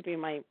happens to be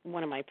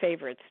one of my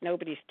favorites,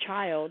 Nobody's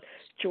Child,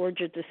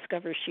 Georgia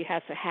discovers she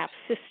has a half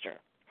sister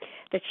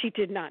that she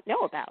did not know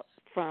about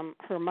from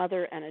her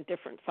mother and a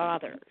different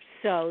father.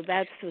 So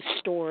that's the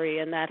story,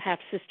 and that half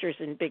sister's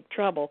in big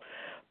trouble.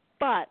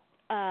 But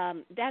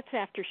that's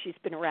after she's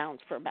been around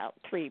for about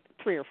three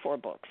or 4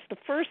 books. The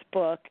first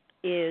book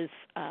is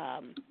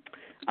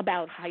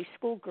about high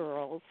school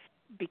girls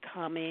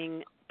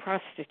becoming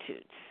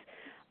prostitutes,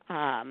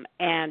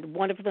 and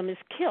one of them is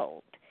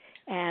killed.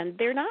 And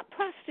they're not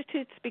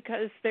prostitutes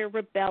because they're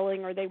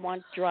rebelling or they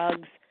want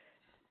drugs.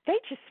 They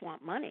just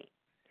want money.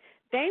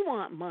 They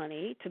want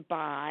money to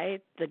buy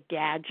the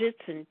gadgets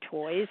and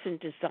toys and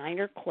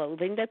designer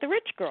clothing that the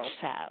rich girls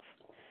have.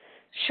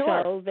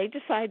 Sure. So they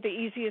decide the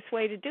easiest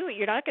way to do it.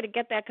 You're not going to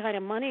get that kind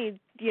of money,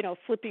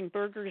 flipping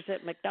burgers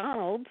at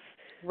McDonald's.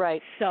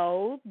 Right.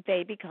 So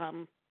they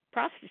become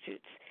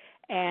prostitutes.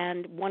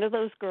 And one of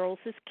those girls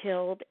is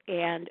killed,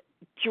 and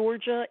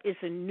Georgia is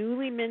a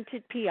newly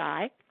minted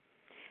PI,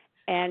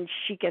 and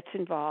she gets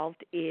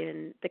involved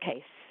in the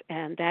case.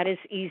 And that is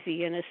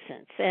Easy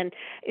Innocence. And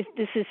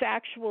this is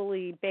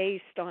actually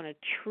based on a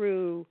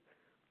true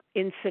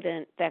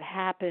incident that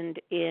happened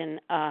in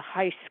a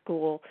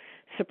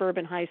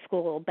suburban high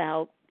school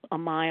about a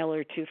mile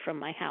or 2 from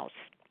my house.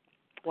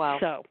 Wow.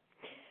 So,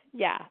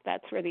 yeah,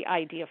 that's where the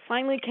idea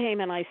finally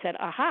came, and I said,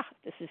 aha,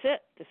 this is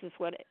it. This is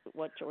what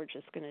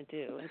Georgia's going to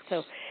do. And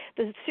so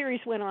the series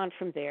went on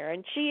from there,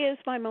 and she is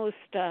my most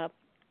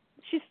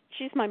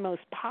she's my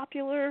most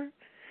popular.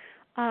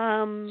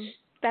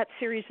 That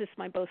series is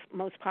my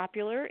most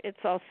popular.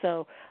 It's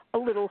also a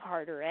little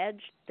harder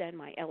edged than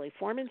my Ellie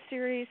Foreman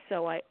series,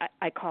 so I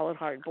call it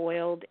hard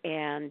boiled.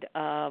 And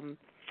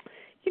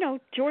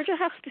Georgia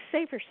has to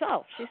save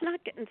herself. She's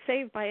not getting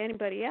saved by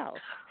anybody else.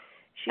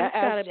 She's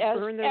got to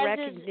earn the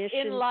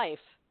recognition. In life.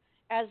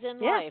 As in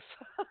life.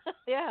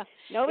 Yeah.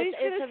 Nobody's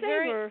going to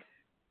save her.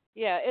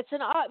 Yeah, it's a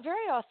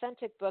very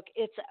authentic book.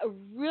 It's a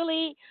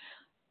really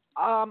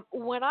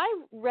when I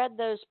read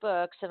those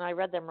books, and I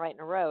read them right in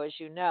a row, as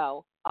you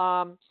know,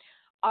 I,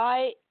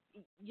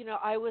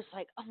 I was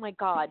like, oh my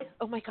God,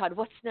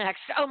 what's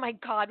next? Oh my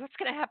God, what's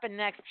going to happen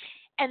next?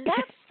 And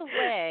that's the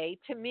way,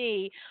 to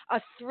me,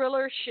 a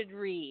thriller should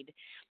read.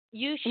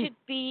 You should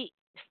be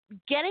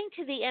getting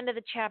to the end of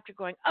the chapter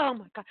going, oh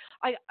my God,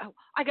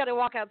 I got to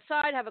walk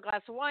outside, have a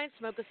glass of wine,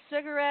 smoke a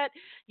cigarette,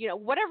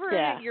 whatever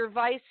Yeah. your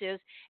vice is,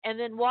 and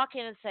then walk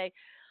in and say,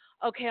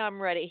 okay,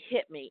 I'm ready,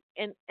 hit me.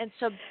 And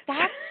so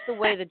that's the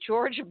way the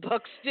Georgia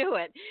books do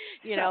it,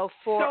 So,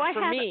 for I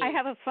me.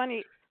 have a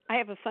funny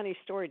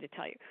story to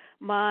tell you.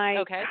 My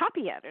Okay.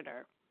 copy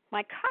editor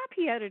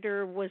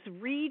was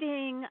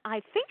reading,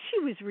 I think she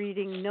was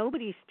reading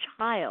Nobody's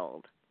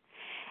Child,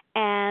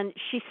 and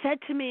she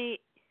said to me,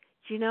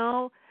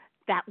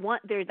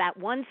 there's that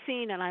one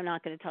scene, and I'm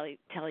not going to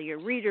tell your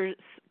readers,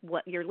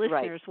 what your Right.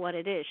 listeners, what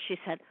it is. She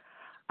said,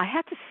 I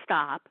had to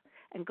stop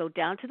and go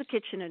down to the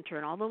kitchen and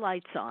turn all the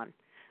lights on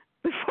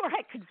before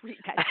I could read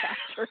that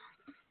chapter.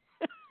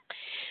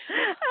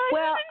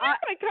 Well,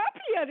 my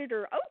copy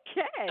editor.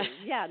 Okay,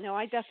 yeah, no,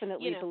 I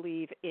definitely you know,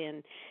 believe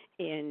in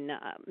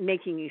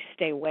making you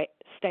stay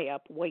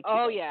up way too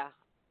oh late. yeah,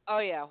 oh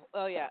yeah,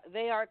 oh yeah.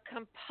 They are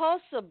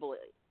compulsively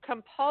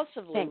Thank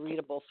you.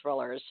 readable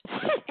thrillers,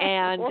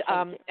 and Well,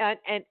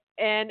 thank you.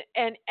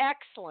 and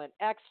excellent,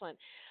 excellent.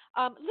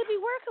 Libby,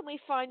 where can we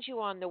find you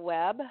on the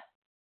web?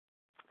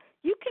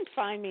 You can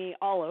find me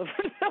all over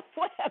the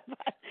web.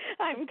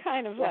 I'm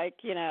kind of like,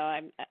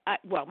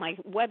 well, my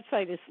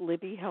website is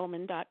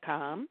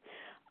libbyhellman.com.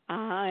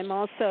 I'm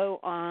also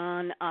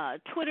on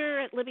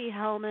Twitter at Libby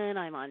Hellman.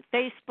 I'm on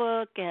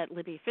Facebook at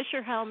Libby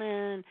Fisher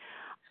Hellman.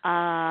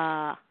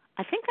 I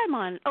think I'm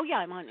on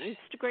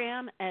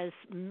Instagram as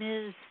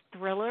Ms.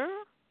 Thriller.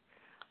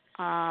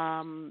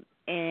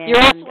 And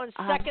You're also on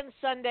Second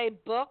Sunday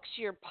Books,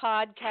 your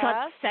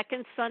podcast.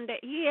 Second Sunday.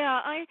 Yeah,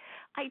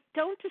 I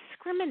don't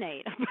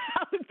discriminate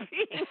about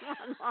being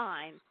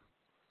online.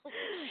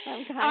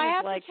 I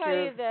have to tell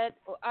you that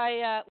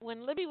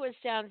when Libby was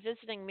down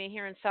visiting me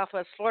here in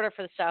Southwest Florida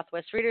for the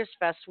Southwest Readers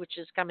Fest, which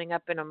is coming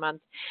up in a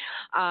month,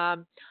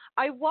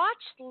 I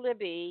watched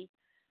Libby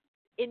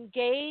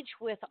engage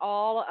with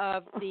all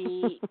of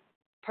the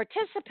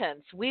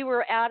participants. We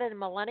were out in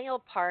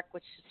Millennial Park,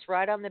 which is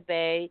right on the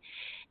bay,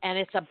 and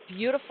it's a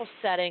beautiful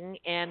setting.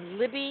 And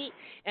Libby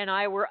and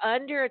I were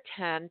under a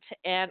tent,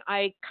 and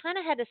I kind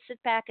of had to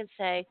sit back and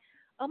say,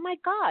 oh my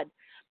God,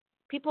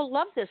 people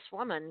love this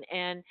woman.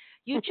 And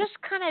you just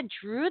kind of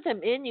drew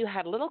them in. You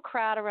had a little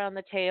crowd around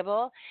the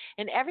table,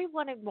 and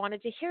everyone had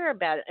wanted to hear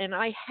about it. And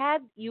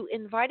you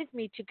invited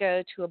me to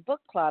go to a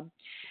book club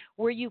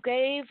where you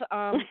gave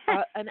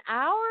an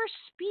hour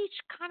speech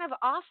kind of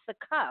off the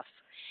cuff.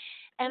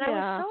 And I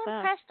was so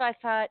impressed. I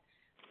thought,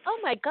 oh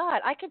my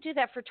God, I could do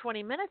that for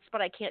 20 minutes,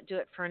 but I can't do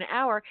it for an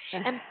hour.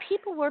 And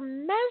people were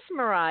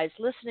mesmerized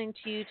listening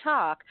to you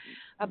talk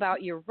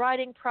about your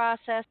writing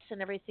process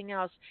and everything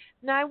else.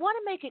 Now, I want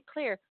to make it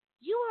clear,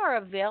 you are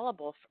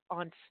available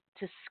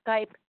to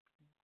Skype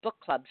book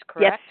clubs,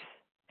 correct?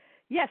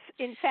 Yes,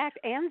 in fact,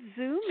 and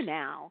Zoom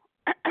now.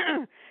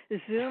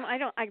 Zoom,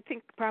 I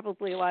think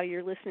probably a lot of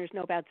your listeners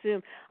know about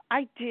Zoom.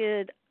 I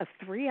did a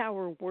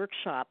 3-hour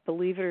workshop,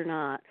 believe it or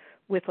not,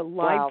 with a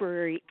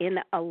library in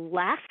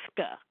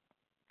Alaska.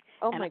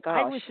 Oh my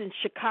gosh. I was in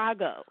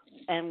Chicago,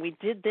 and we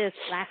did this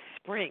last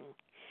spring.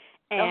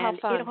 And how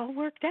fun. It all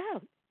worked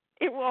out.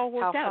 It all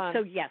worked out.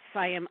 So yes,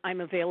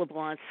 I'm available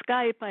on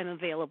Skype, I'm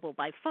available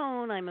by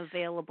phone, I'm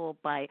available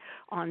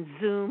on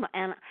Zoom,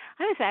 and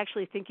I was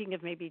actually thinking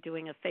of maybe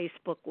doing a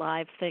Facebook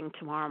Live thing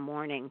tomorrow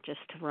morning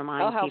just to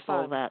remind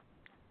people that.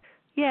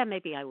 Yeah,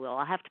 maybe I will.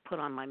 I'll have to put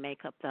on my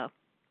makeup though.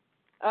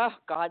 Oh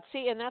God,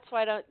 see, and that's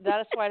why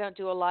I don't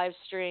do a live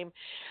stream.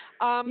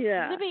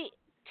 Yeah. Libby,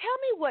 tell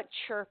me what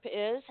Chirp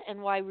is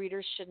and why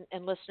readers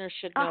and listeners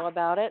should know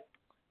about it.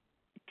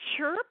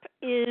 Chirp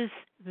is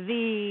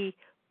the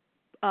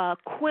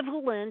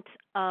equivalent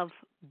of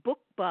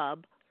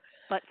BookBub,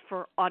 but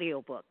for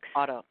audiobooks.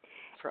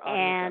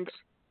 And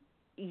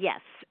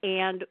yes,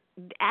 and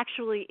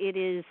actually it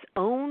is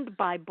owned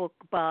by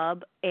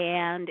BookBub,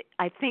 and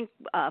I think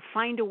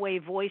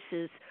Findaway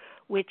Voices,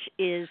 which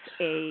is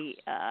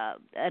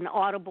an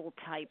Audible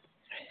type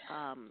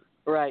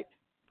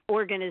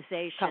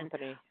organization,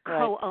 company,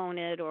 co-own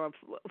it, or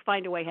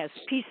Findaway has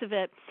a piece of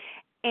it.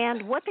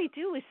 And what they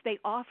do is they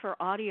offer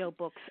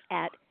audiobooks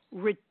at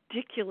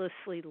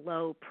ridiculously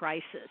low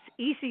prices.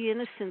 Easy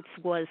Innocence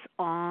was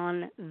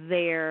on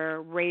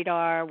their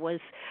radar, was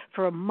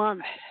for a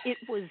month. It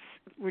was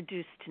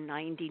reduced to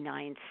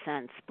 99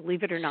 cents,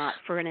 believe it or not,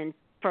 for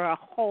a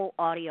whole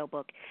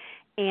audiobook.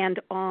 And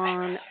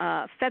on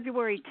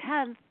February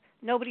 10th,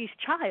 Nobody's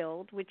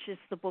Child, which is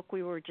the book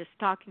we were just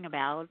talking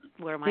about,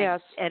 where my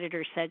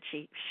editor said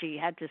she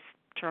had to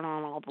turn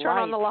on all the lights. Turn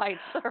on the lights,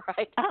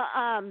 right.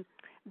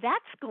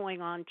 That's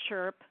going on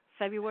Chirp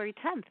February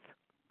 10th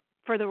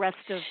for the rest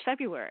of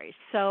February.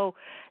 So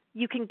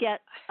you can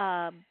get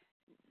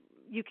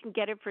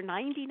it for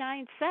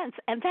 99 cents,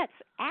 and that's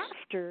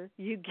after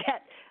you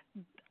get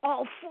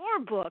all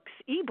 4 books,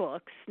 ebooks,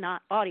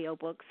 not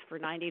audiobooks, for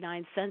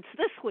 99 cents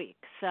this week.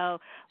 So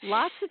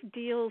lots of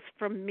deals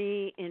from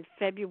me in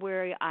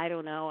February. I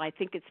don't know. I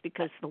think it's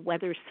because the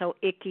weather's so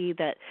icky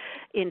that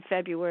in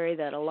February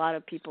that a lot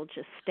of people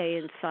just stay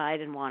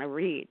inside and want to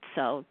read.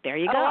 So there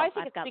you go. Oh, I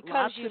think I've got it's because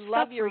lots you of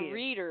love stuff your for you.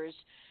 readers.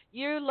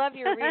 You love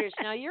your readers.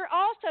 Now, you're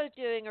also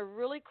doing a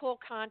really cool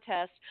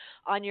contest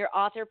on your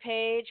author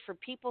page for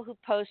people who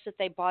post that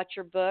they bought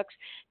your books.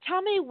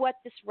 Tell me what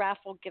this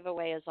raffle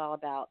giveaway is all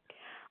about.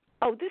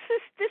 Oh, this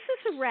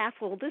is a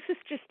raffle. This is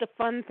just a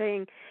fun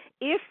thing.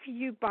 If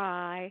you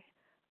buy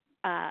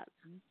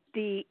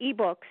the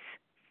ebooks,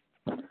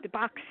 the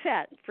box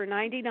set for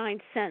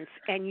 99 cents,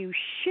 and you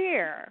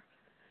share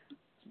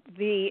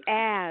the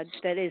ad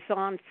that is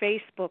on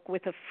Facebook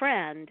with a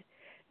friend,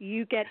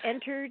 you get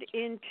entered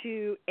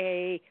into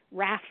a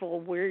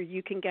raffle where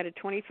you can get a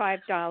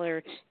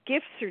 $25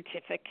 gift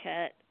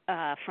certificate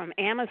from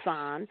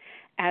Amazon,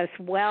 as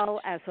well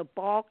as a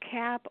ball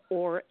cap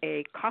or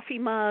a coffee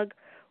mug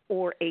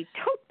or a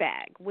tote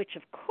bag, which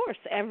of course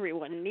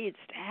everyone needs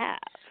to have.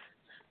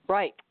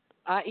 Right.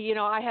 I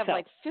have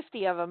like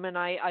 50 of them, and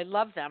I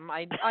love them.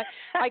 I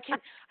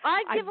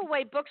give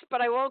away books,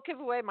 but I won't give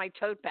away my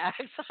tote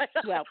bags.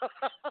 Well,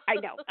 I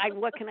know.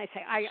 What can I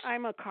say?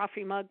 I'm a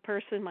coffee mug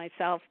person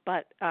myself,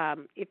 but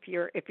if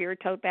you're a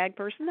tote bag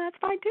person, that's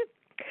fine too.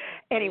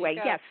 Anyway,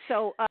 yes.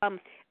 So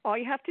all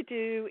you have to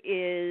do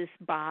is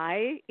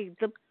buy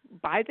the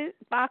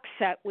box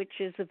set, which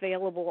is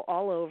available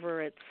all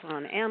over. It's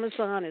on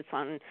Amazon. It's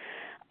on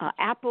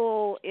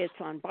Apple. It's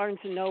on Barnes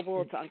and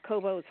Noble. It's on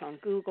Kobo. It's on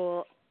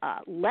Google.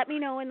 Let me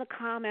know in the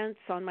comments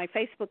on my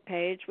Facebook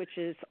page, which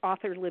is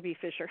author Libby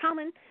Fisher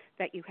Hellman,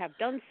 that you have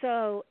done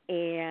so,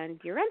 and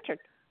you're entered.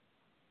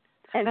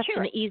 And that's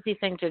an easy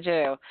thing to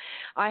do.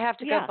 I have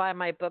to go buy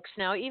my books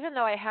now, even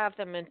though I have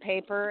them in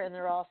paper and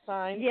they're all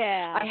signed.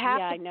 Yeah, I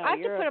have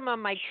to put them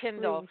on my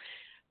Kindle.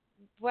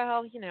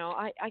 Well,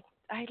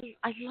 I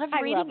love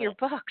reading your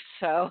books,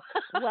 so.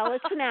 Well,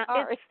 it's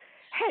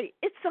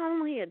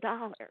only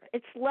 $1.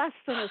 It's less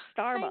than a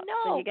Starbucks,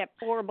 and you get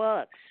 4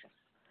 books.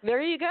 There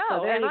you go.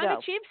 So I'm a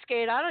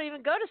cheapskate. I don't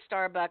even go to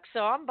Starbucks, so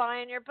I'm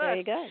buying your books. There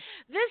you go.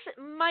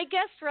 My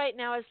guest right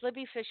now is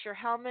Libby Fisher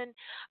Hellman.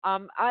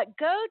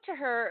 Go to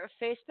her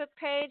Facebook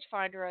page,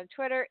 find her on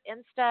Twitter,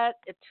 Insta,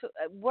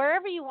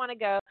 wherever you want to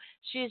go.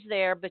 She's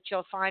there, but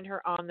you'll find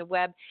her on the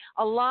web,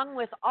 along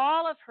with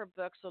all of her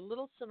books, a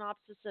little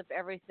synopsis of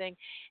everything,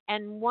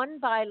 and one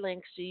buy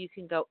link so you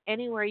can go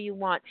anywhere you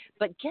want.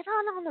 But get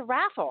on the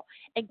raffle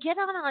and get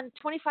on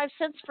 25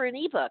 cents for an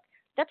ebook.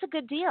 That's a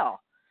good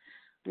deal.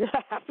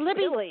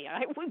 Libby,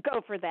 I would go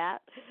for that.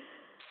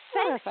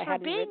 Thanks for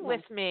being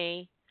with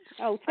me.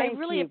 Oh, thank you. I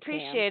really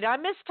appreciate it. I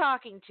miss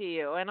talking to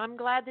you, and I'm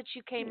glad that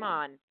you came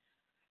on.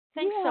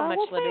 Thanks so much,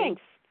 Libby.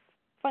 Thanks.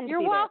 Fun You're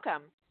to be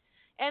welcome.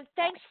 There. And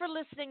thanks for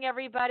listening,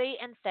 everybody,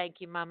 and thank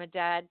you, Mom and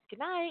Dad. Good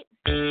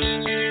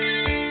night.